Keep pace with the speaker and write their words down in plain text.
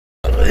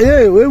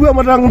wewe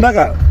matang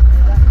ndaka.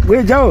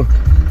 Wewe jao.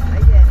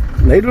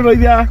 Na ito ro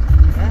dia.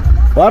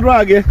 Watu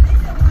wake.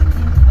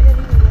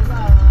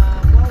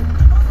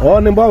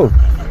 Oh, ni mbao.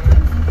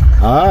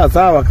 Ah,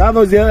 sawa.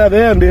 Kadho zia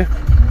dende.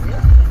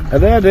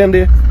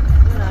 Dende.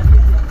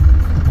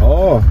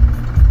 Oh.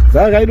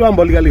 Sasa kaidu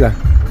amboli kalika.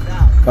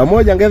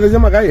 Pamoja ngeze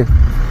sema kai.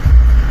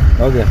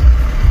 Okay.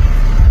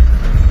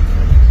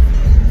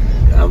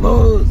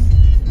 Vamos.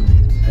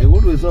 Ai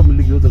wote sio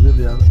mliki wote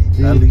vile ya.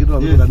 Aliki tu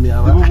ambaye ni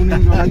hawa. Ndio kuna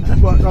ndio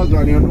haikuwa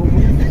kazo ni ndo.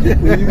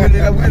 Wewe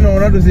na kwenda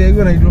unaona sio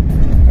hiyo na hilo.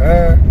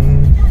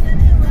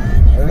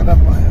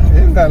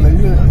 Enda la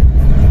hiyo.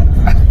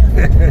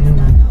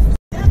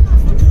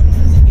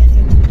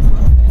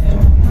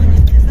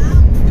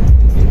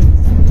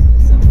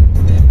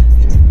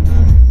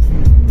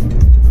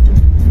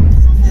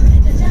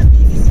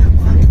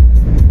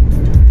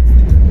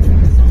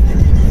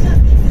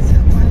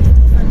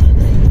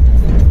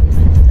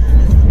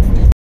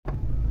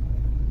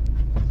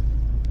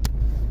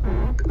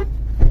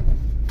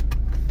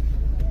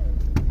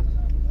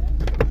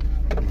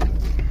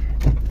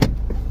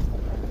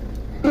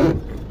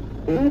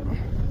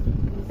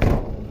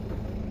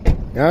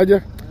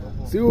 Aja.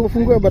 Si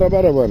ufungue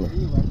barabara bwana.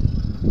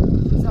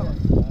 Sawa.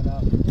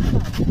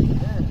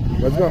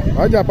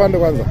 Aja pande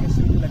kwanza.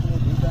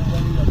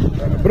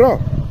 Bro,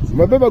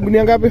 umebeba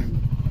gunia ngapi?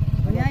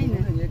 Gunia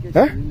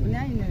 4.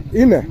 Gunia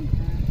 4.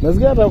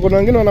 Nasikia hata kuna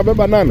wengine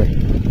wanabeba 8.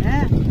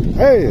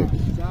 Hey.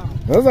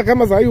 Sasa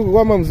kama sasa hivi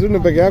kwa msituni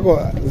peke yako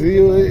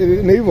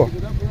ni hivyo.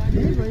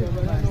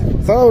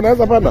 Sawa,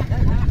 unaweza panda?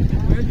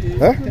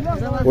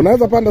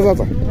 Unaweza panda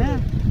sasa?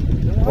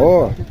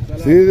 Oh.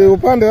 Si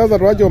upande sasa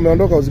tuache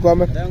umeondoka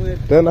usikwame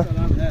tena.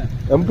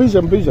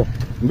 Mpisha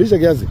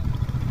kiasi.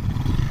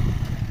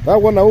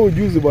 Sasa na huu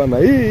juzi bwana.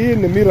 Hii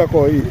ni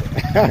miracle hii.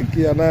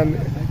 Kia nani?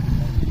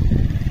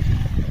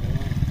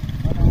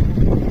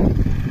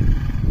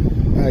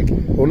 Haki.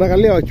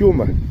 Unakalia wa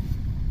chuma.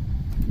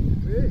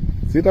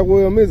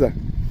 Sitakuumiza.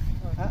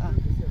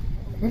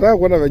 Nataka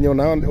kuona venye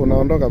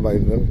unaondoka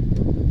vibe.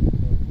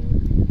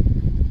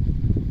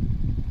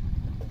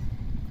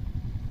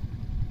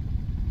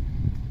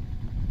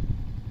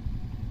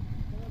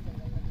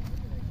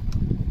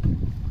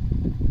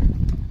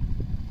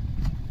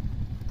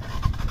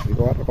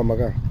 Iko hata kwa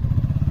makaa.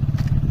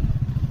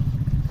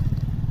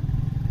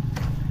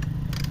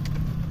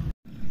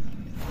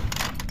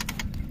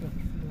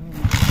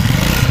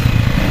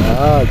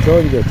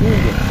 Chonge.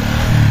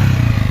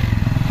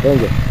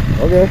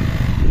 Okay.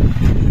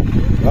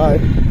 Bye.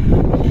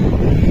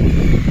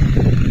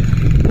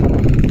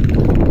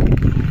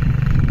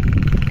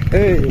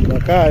 Hey,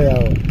 makaa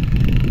yao.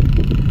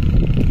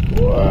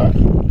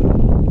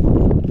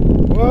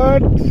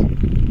 What?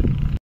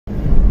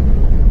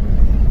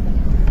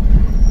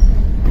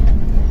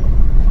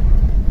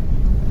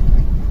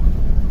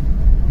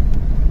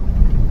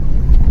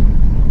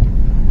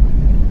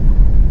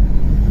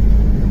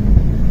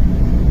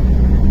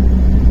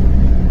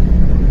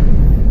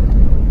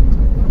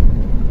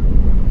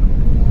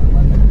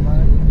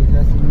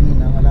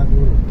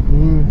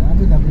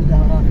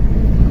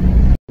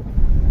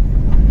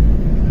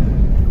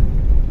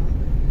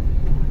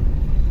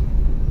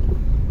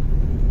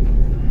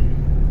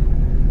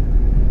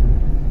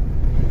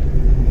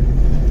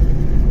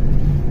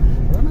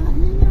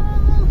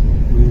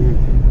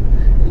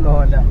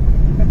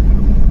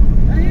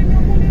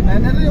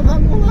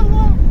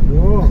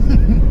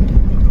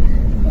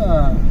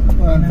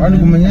 Kwani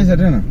kumenyesha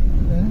tena?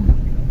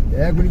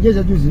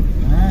 Kulinyesha juzi.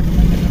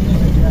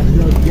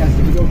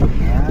 Kiasi kidogo.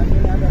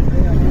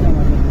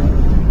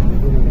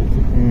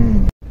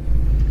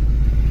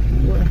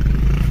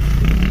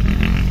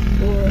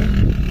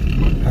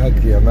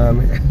 Haki ya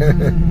nani?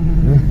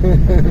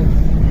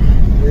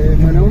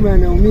 Mwanaume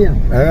anaumia.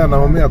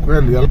 Anaumia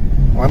kweli.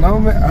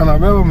 Mwanaume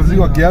anabeba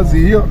mzigo kiasi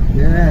hiyo.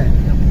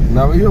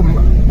 Na hiyo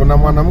kuna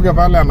mwanamke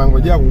pale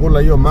anangojea kukula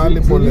hiyo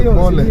mali pole.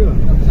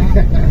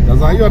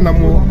 Sasa hiyo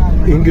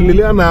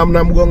anamuingililia na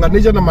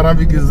mgonganisha na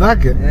marafiki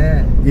zake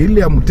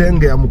ili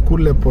amtenge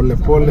amkule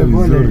pole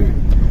vizuri.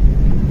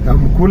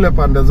 Amkule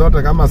pande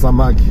zote kama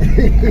samaki.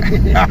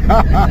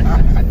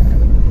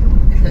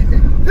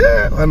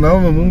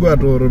 Wanaume Mungu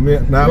atuhurumie.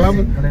 Na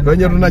alafu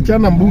wenye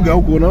tunachana mbuga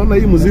huko unaona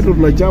hii mzito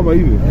tunachapa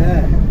hivi.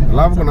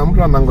 Alafu kuna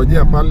mtu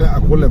anangojea pale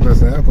akule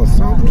pesa yako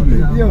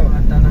softly.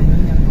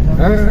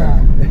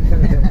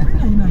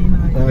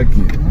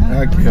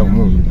 Haki ya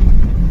Mungu.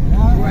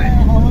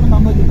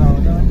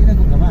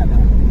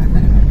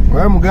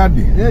 Wewe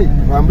mgadi,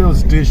 waambie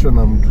usitishwe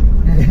na mtu.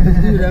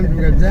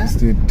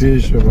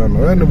 Usitishwe bwana.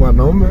 Wewe ni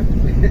mwanaume.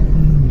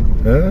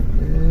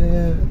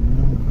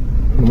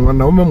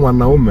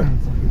 Mwanaume.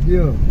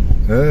 Ndio.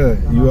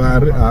 You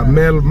are a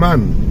male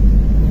man.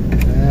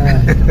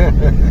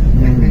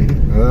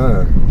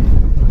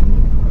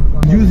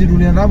 Juzi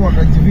tulienda hapo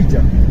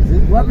akajificha.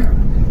 Wapi?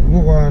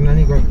 Huko kwa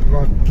nani kwa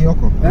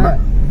Kioko.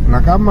 Na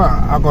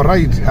kama ako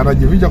right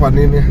atajificha kwa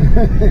nini?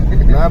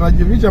 Na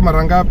atajificha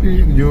mara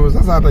ngapi? Juu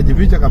sasa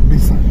atajificha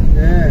kabisa.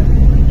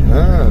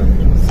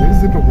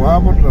 Sisi tuko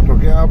hapo,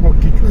 tutatokea hapo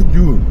kichwa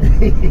juu.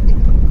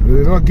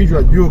 Ndio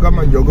kichwa juu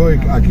kama njogoo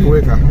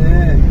akiweka.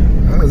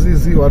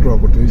 Sisi watu wa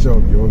kutuisha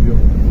ovyo ovyo.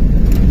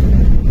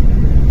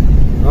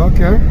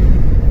 Okay.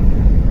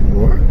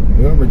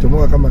 Wewe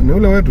umechomoka kama ni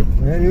ule wetu?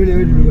 Ni ule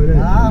wetu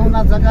bwana.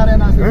 Una zakare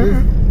na sisi.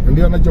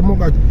 Ndio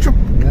anachomoka chup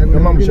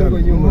kama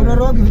mshale.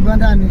 Unoroki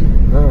vibandani.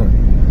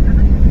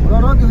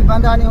 Unoroki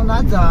vibandani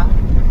unaanza.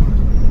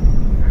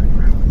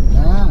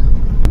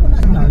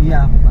 Unawia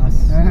hapo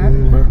basi.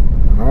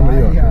 Naona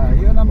hiyo.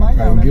 Hiyo na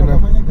maana Wengine.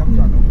 unafanya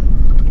mtu.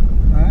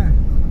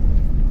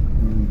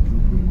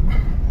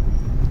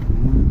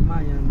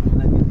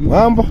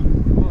 Mambo.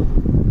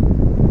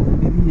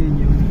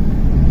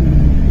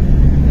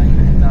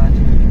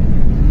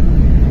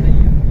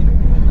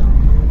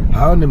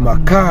 Hao ni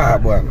makaa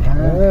bwana.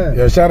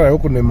 Biashara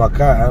huku ni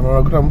makaa.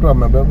 Unakuta mtu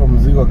amebeba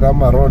mzigo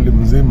kama roli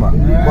mzima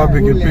kwa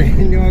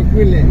pikipiki. Ni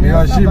wakule. Ni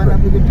washiba. Na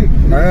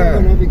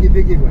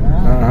pikipiki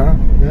bwana.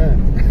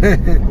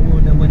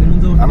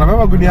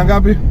 Anabeba gunia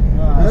ngapi?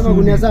 Anabeba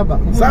gunia 7.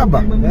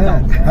 7.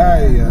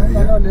 Haya.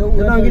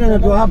 Kuna wengine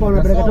wanatoa hapa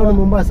wanapeleka town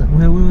Mombasa.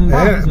 Kuna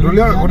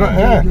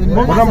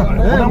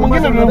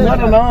mwingine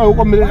tulimfuata na wewe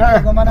huko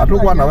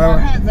hatukuwa na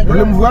wewe.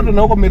 Tulimfuata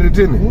na huko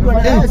Miritini.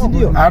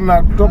 Ndio.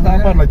 Anatoka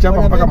hapa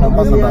anachapa mpaka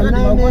Mombasa ndani.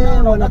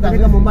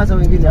 Wanapeleka Mombasa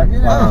wengine.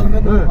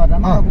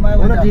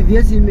 Ona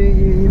TVS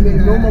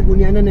imeuma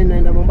gunia 8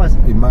 inaenda Mombasa.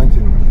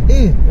 Imagine.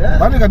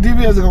 Bali ka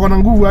TVS kako na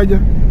nguvu aje.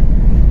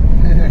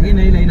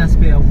 Lakini ile ina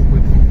spare huko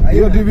kwetu.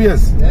 Hiyo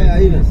TVS.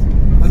 Haina.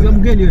 Kwa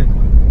mgeni wewe.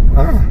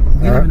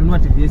 Mgeni amenunua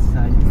TVS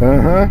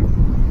sasa.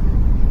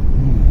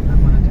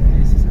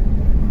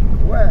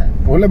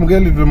 Ule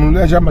mgeni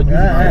tulimnunulia shamba juzi.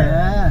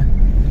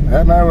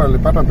 Naye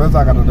alipata pesa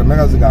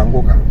akatetemeka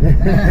zikaanguka.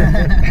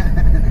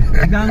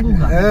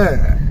 Zikaanguka?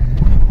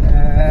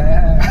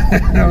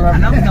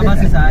 Anauza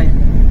basi sasa hivi.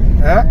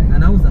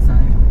 Anauza sasa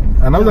hivi.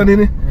 Anauza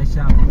nini?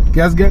 Shamba.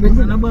 Kiasi gani?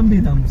 Anabwa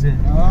mbita mzee.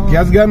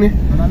 Kiasi gani?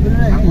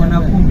 Ana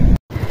 10.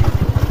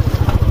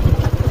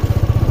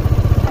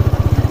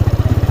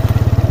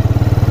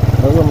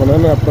 Sasa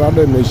maneno ya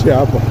Prado imeishia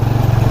hapa.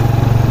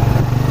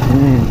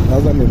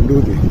 Sasa ni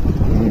nduthi.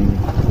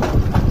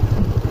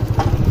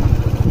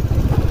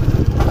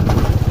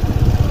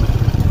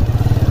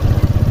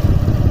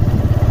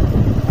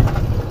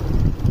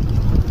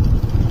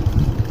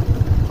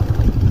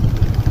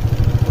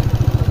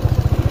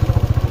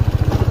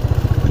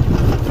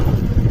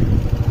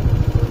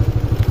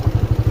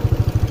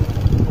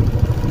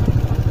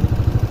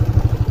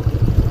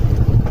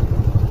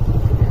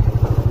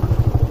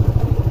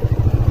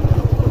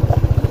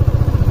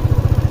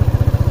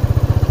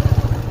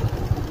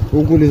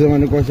 Huku ulisema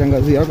ni kwa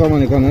shangazi yako ama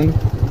ni kwa nani?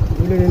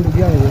 Yule ni ndugu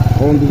yangu.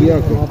 Ndugu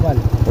yako.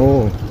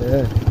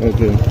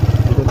 Okay.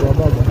 Mtoto wa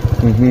baba.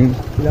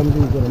 Kila mtu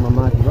yuko na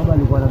mama yake. Baba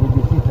alikuwa na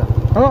bibi 6.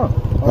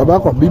 Baba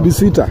yako bibi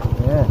 6.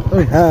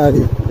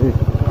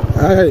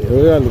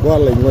 Wewe alikuwa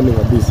laingoni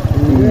kabisa.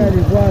 Yeye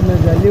alikuwa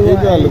amezaliwa.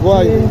 Yeye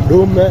alikuwa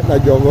dume na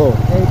jogoo.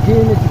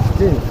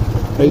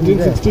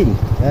 1816.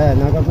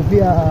 Na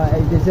akakupia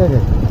 87.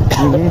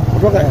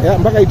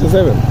 Mpaka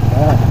 87.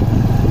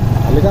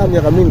 Alikaa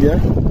miaka mingi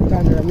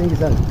Kamera mingi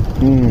sana.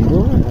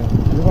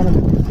 Nilikuwa na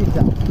bibi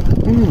 6.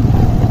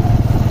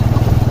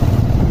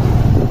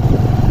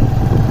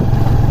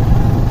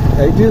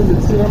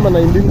 1816 ama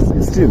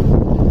 1916?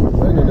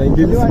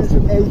 1916.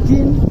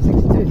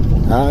 1816.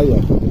 Haya.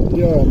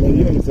 Hiyo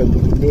ni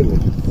sajili mbele.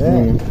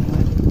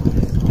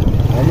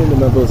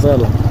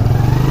 Nimedosala.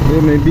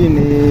 Hiyo maybe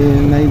ni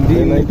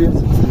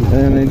 1916.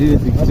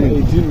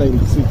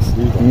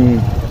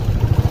 1896.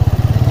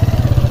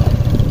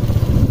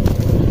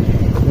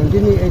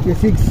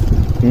 1986.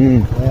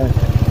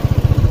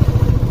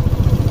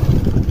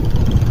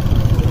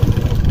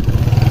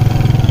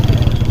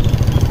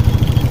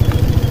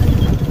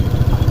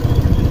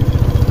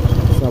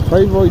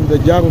 Survival in the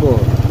jungle.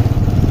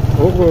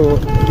 Huko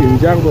in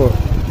jungle,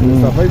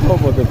 survival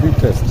for the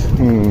fittest.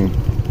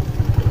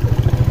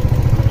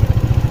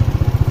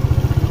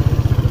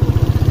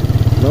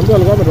 Na mtu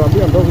alikuwa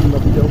ametuambia ndovu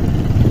zinakuja huko.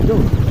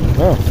 Ndovu?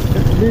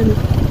 Nini?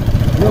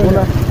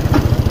 Hakuna.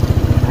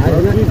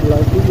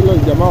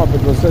 Lakini jamaa wa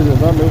petrol station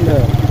sana ile.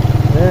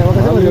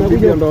 Wakasema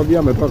zinakuja ndio bia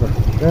ametoka.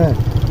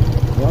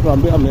 Watu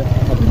ambia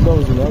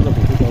ndovu zinaanza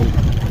kufika huko.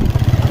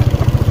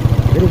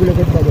 Ndio kule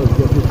kwa sababu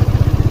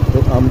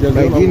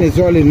lakini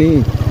swali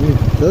ni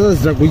sasa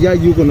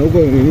zitakujaji huko na huko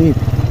nini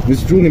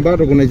msituni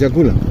bado kuna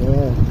chakula?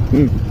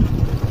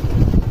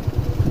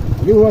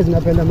 Ndio huwa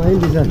zinapenda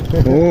mahindi sana.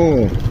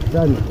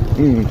 Sana.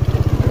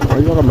 Kwa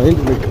hiyo kama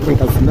mahindi ni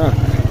snack.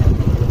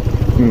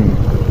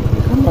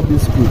 Kama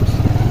biscuit.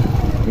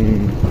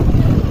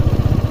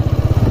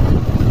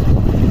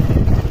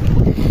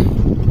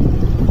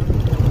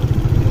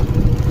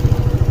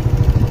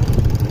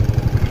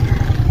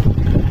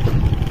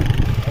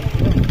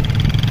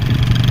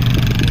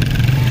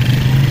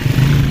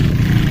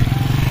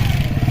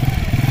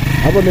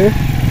 Hapo ni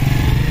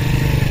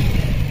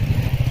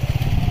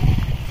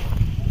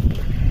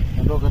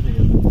natoka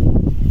tena.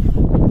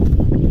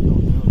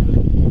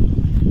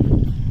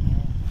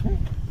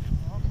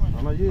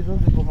 Unajua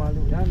sasa kwa mahali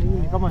yani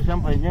hii kama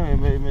shamba yenyewe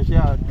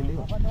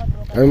imeshakiliwa.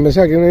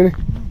 Imeshaki nini?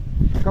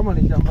 Kama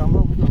ni shamba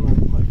ambao mtu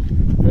anachukua.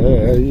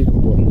 Hii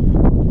kwa.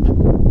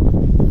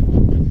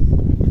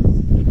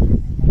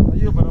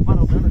 Hiyo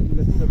barabara ukaenda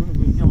kila tu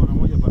kuingia mara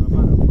moja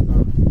barabara.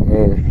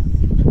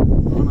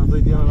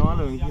 Wanasaidiana na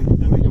wale wengine.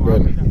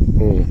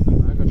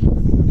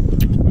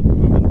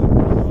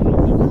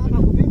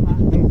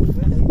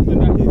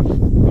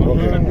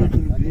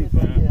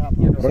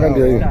 Mpaka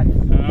ndio hiyo.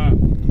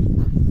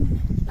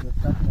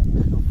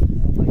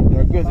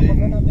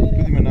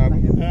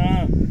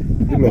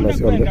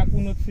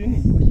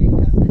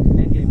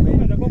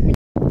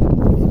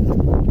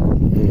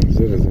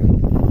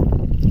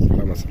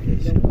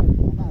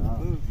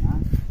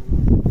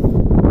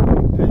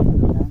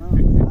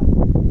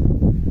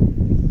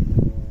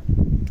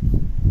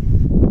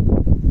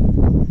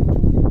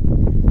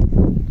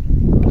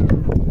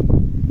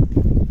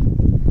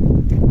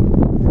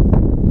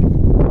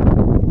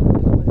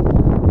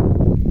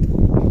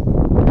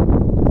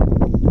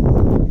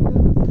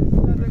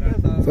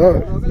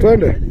 So,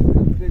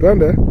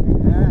 twende.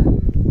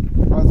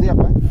 Kuanzia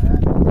hapa.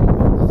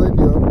 Sasa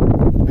ndio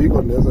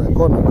biko naweza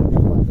kona.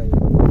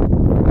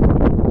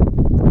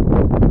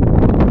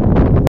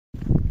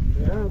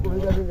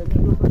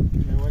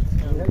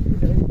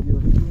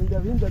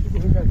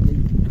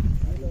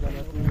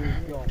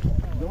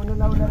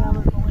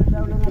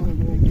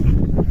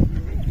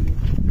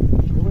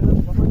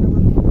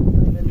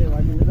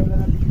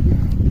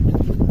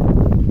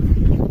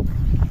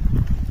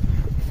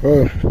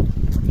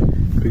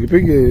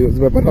 Pikipiki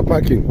zimepata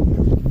parking.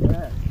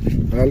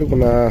 Hali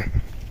kuna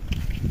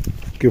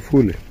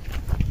kifuli.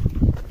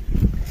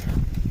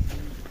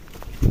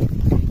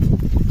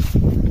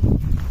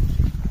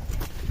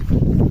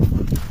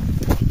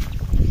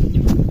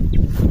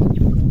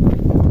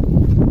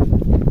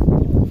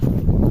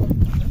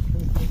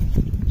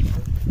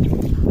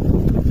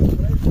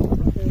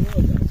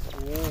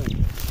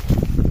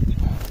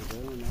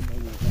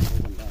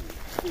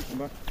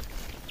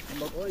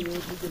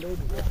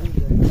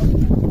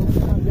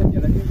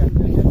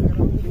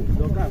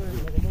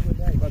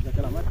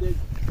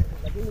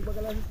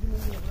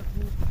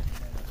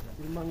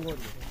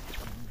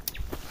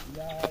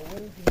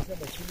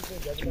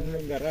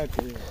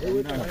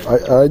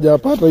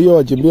 Hajapata hiyo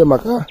wachimbie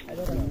makaa.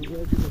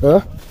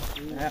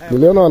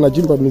 Niliona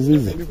wanachimba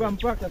mizizi. Nilikuwa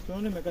mpaka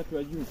tuone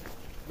imekatwa juu.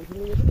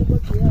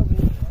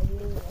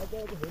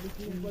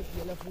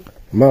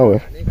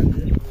 Mawe.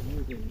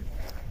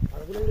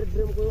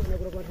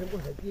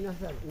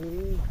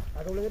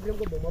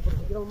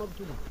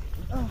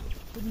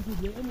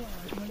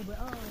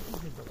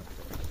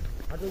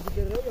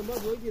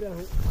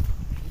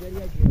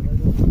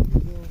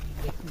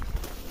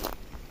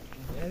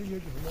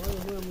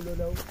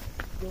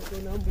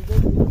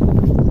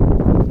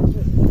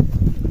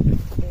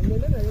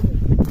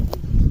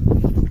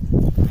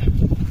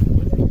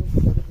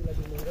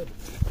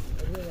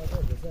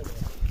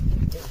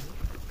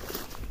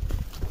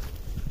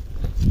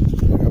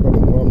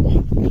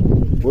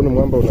 Huu ni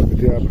mwamba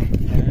unapitia hapa.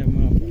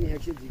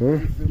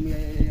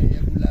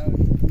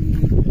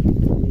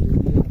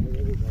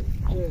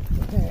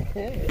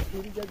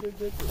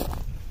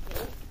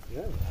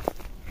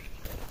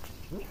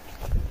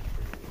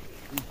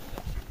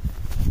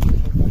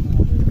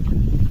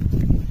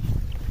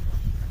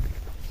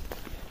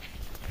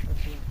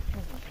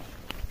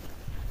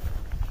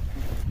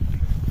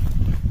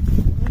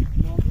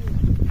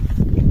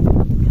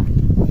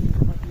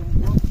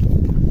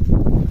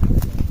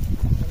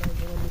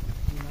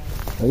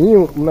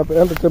 Nyinyi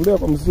mnapenda tembea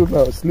kwa msitu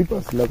na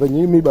slippers na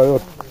kwenye hii miba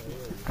yote.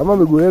 Kama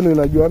miguu yenu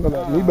inajuana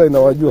na miba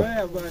inawajua.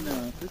 Bwana,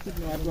 sisi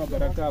ni watu wa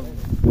barakavu.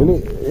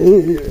 Nini?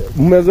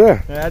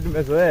 Mmezoea?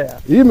 Tumezoea.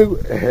 Hii miguu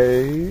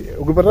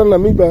ukipatana na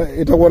miba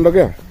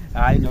itakuondokea?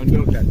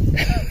 Inaondoka.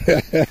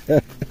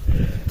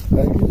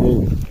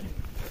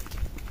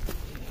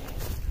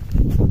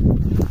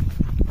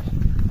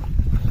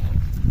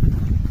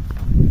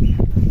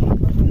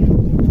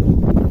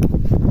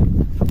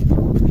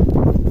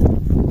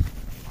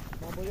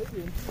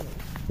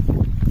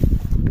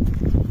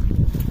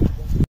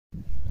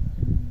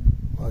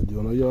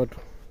 Unajua watu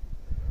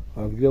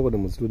wanafikiria kwa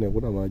msituni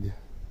hakuna maji.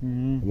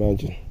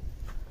 Imagine.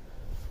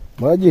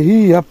 Maji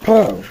hii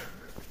hapa.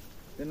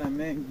 Tena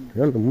mengi.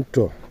 Yaani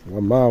mto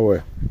wa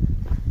mawe.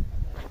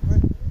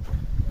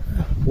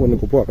 Huo ni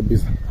kupoa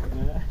kabisa.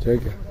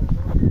 Cheke.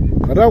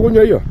 Nataka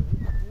kunywa hiyo?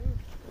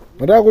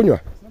 Nataka kunywa?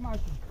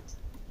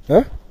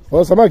 Samaki.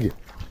 Oh, samaki.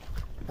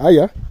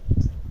 Haya.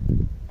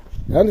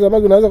 Yaani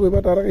samaki unaweza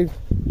kuipata haraka hivi.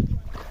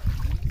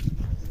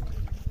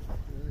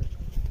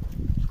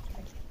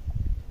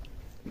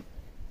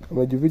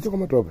 Umejificha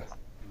kama tope.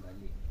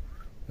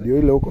 Ndio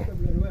ile huko.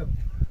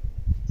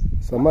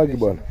 Samaki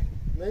bwana.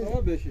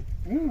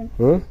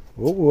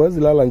 Huko huwezi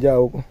lala njaa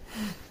huko.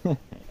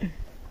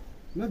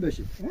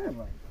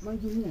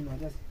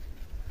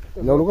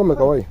 Na ulikuwa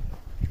umekawai.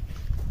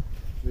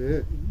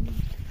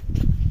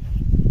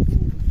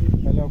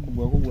 Wale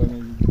kubwa kubwa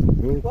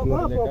na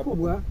Hapo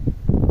kubwa.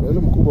 Yule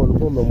mkubwa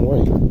ulikuwa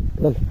umemwai.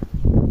 Nani?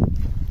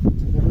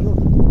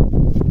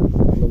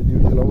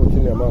 Unajua la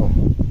chini ya mao.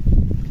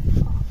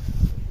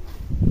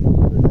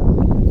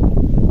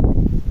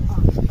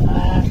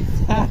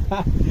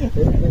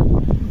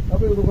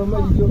 Hapo yuko kwa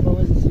maji ndio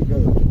hawezi shika.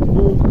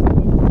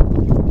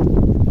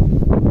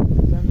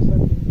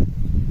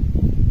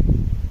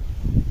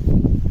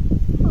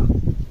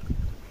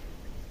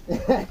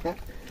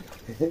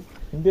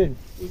 Ndeni.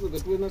 Hizo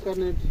katuwe na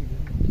kaneti.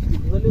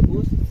 Wale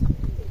boss.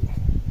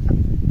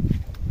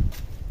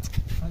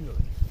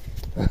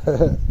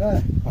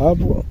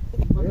 Hapo.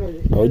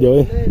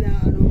 Haujawahi.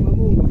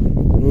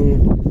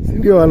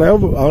 Ndio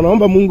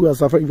anaomba Mungu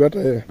asafirishe hata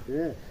yeye.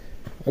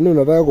 Yaani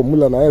unataka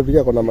kumula na yeye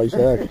pia kuna maisha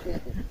yake.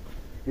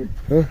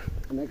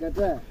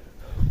 Nakataa.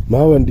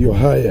 Mawe ndio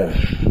haya.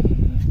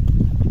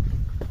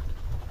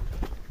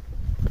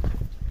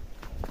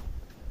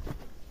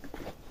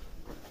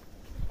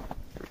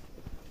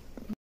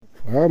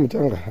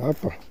 Mchanga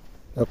hapa.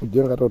 Na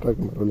kujenga hata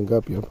utaki maroli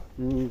ngapi hapa?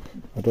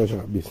 Natosha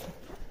kabisa.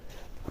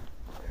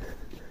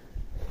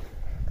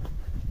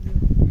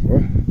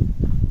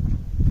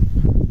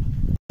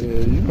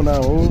 Yuko na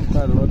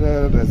kwa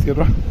lote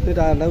sira.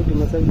 Nita Daudi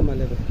Masavi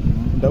Malebe.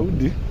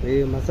 Daudi?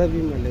 Masavi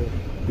Malebe.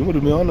 Yuko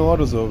tumeona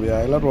watu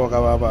zobia ila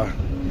toka baba.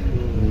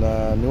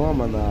 Na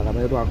niwama na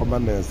kanaitwa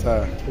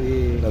akomanesa.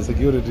 Na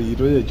security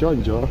itoye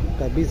chonjo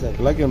Kabisa.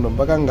 Lakini ndo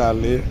mpaka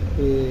ngale.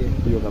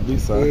 Hiyo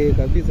kabisa.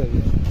 Kabisa.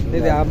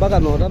 Ndio mpaka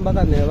nota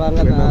mpaka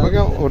nevanga na.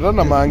 Mpaka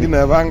utana mangi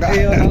nevanga.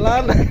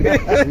 Unalanda.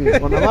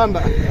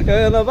 Unalanda.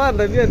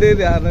 Unalanda pia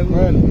ndio ana.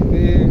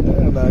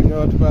 Na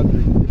ngawa tupate.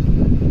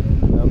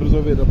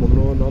 Zoveta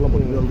muno na wala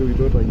muno ndio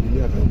itoto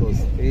ingilia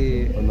kandosi.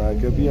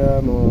 Na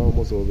pia no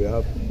mosobe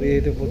hapo.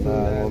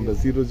 Na ngombe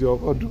zero zio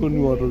kwa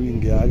tuni watu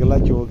wingi agala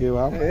choke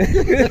wa.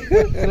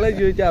 Agala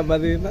choke chama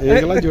dena.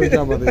 Agala choke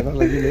chama dena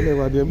lakini ile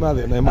kwa de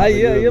male na.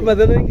 Hiyo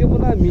badala ingi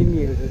mbona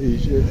mimi.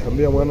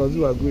 Ambia mwana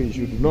zua go you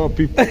should know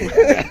people.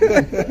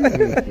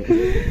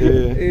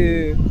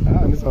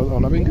 Ni sawa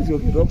na wengi sio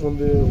kidogo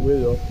mbe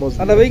wewe.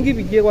 Ana wengi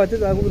bikie kwa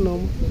tena kuno.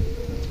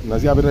 Na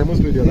si abeta mo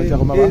studio na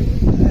chama ba.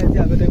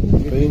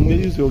 Pengi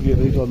hizo okay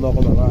ndio ndo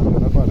kama bana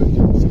na pale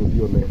ndio sio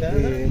ndio ne.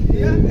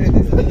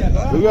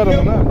 Wewe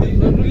ana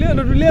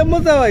Tulia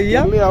moza wa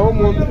ya. Tulia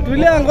homo.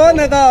 Tulia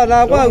ngone ka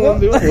na kwa go.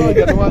 Ndio ndio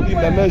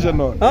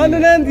international.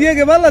 Ana ndiye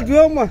ke bala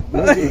tuoma.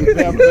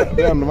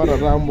 Ndio ndo mara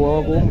rambo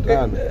wako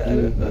mtana.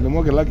 Ni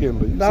moke lake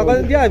ndo. Na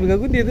kwa ndia binga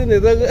kundi tene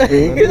za.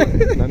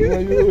 Na ni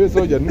wewe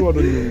soja ni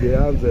watu nyingi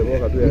anze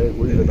boka tu ya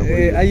kuile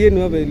na. Aye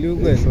ni wabe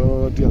liugwe.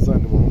 So tia sana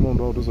mwa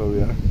ndo tu sawa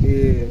ya.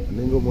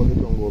 Ningo mo ni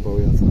tongo ba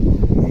ya sana.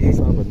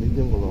 Sasa ni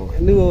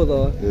ni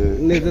godo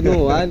ni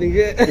no ani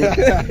ke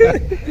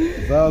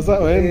sasa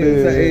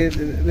wende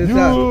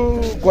yu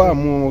kwa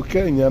mu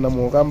Kenya na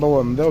mu kamba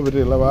wa ndeo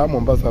bitela ba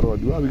Mombasa road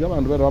wa biga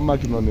bandu bero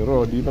makino ni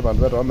road ipa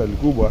bandu bero ameli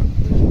kubwa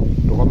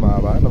to kama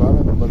ba na ba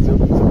mbanzio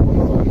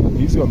kwa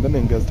hizi wa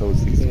ndene guest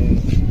house hizi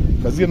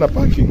kazi na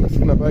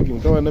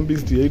parking tawa na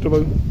mbisi ya ito ba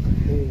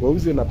kwa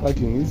uzi na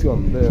parking hizi wa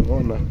ndene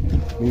ona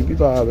ni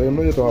pipa ba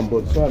ndio to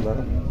Botswana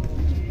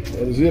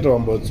zile to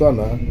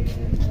Botswana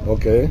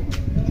okay.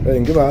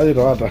 Ingiba haji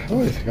to hata.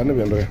 Kana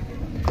biendo.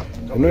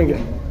 Nenge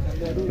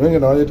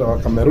na haji to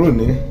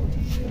Kameruni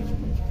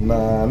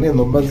na ni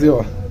nomba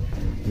zio.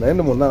 Na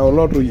ende mona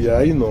olotu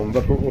ya ino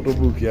mbato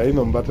otobuki ya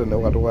ino mbate na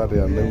watu wate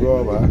ya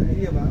nego ba.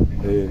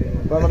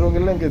 Baba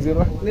tongelenge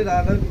zira. Ni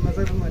Daudi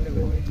Masavi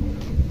Malebe.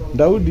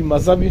 Daudi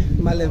Masavi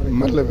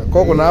Malebe.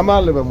 Koko na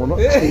Malebe mono.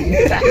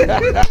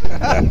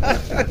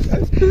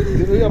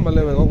 Ndio ya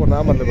Malebe koko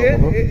na Malebe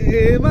mono.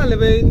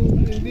 Malebe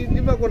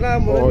ndiba kona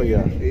mono. Oh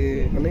yeah.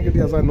 Ninge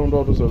tia sana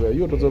ndo to sobe.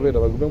 Yo to sobe da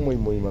bagube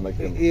moi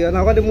manake.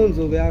 Ana kwa de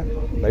munzo bya.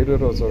 Na ito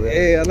to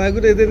sobe. Ana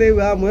kude tene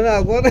wa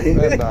mwana kwa.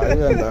 Nenda.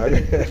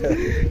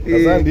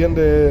 Sasa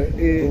ndiende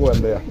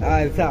uende.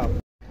 Sawa.